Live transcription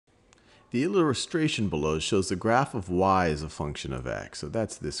The illustration below shows the graph of y as a function of x. So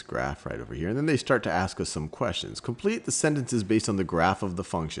that's this graph right over here. And then they start to ask us some questions. Complete the sentences based on the graph of the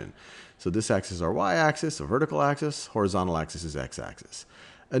function. So this axis is our y-axis, a vertical axis, horizontal axis is x-axis.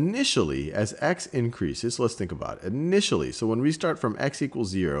 Initially, as x increases, so let's think about it. Initially, so when we start from x equals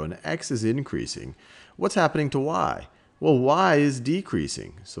 0 and x is increasing, what's happening to y? Well, y is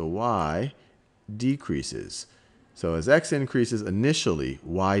decreasing. So y decreases. So as x increases, initially,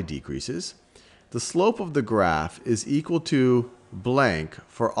 y decreases. The slope of the graph is equal to blank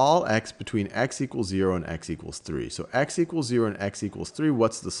for all x between x equals 0 and x equals 3. So x equals 0 and x equals 3,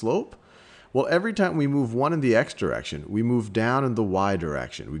 what's the slope? Well, every time we move 1 in the x direction, we move down in the y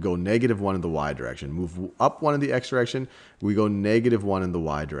direction. We go -1 in the y direction. Move up 1 in the x direction, we go -1 in the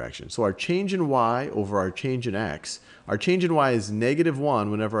y direction. So our change in y over our change in x, our change in y is -1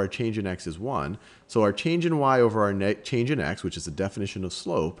 whenever our change in x is 1. So our change in y over our change in x, which is the definition of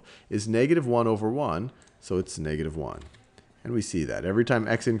slope, is -1 over 1. So it's -1. And we see that. Every time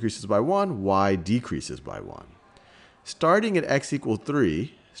x increases by 1, y decreases by 1. Starting at x equals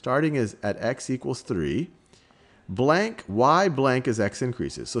 3, starting at x equals 3, blank, y blank as x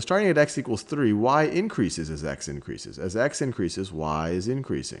increases. So starting at x equals 3, y increases as x increases. As x increases, y is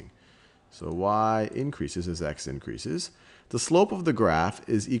increasing. So y increases as x increases. The slope of the graph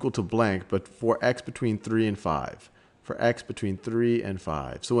is equal to blank, but for x between 3 and 5. For x between 3 and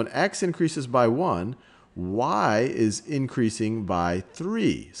 5. So when x increases by 1, y is increasing by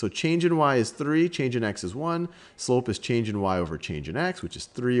 3. So change in y is 3, change in x is 1. Slope is change in y over change in x, which is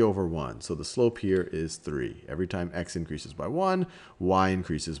 3 over 1. So the slope here is 3. Every time x increases by 1, y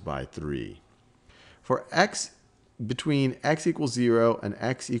increases by 3. For x between x equals 0 and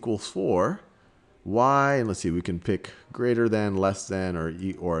x equals 4, y, and let's see, we can pick greater than, less than,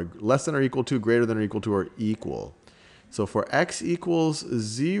 or less than or equal to, greater than or equal to, or equal. So for x equals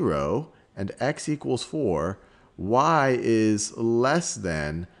 0, and x equals 4, y is less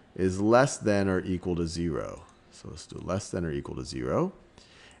than or equal to 0. So let's do less than or equal to 0.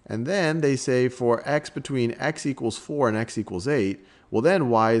 And then they say for x between x equals 4 and x equals 8, well then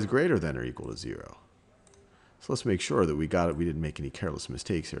y is greater than or equal to 0. So let's make sure that we got it. We didn't make any careless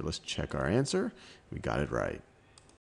mistakes here. Let's check our answer. We got it right.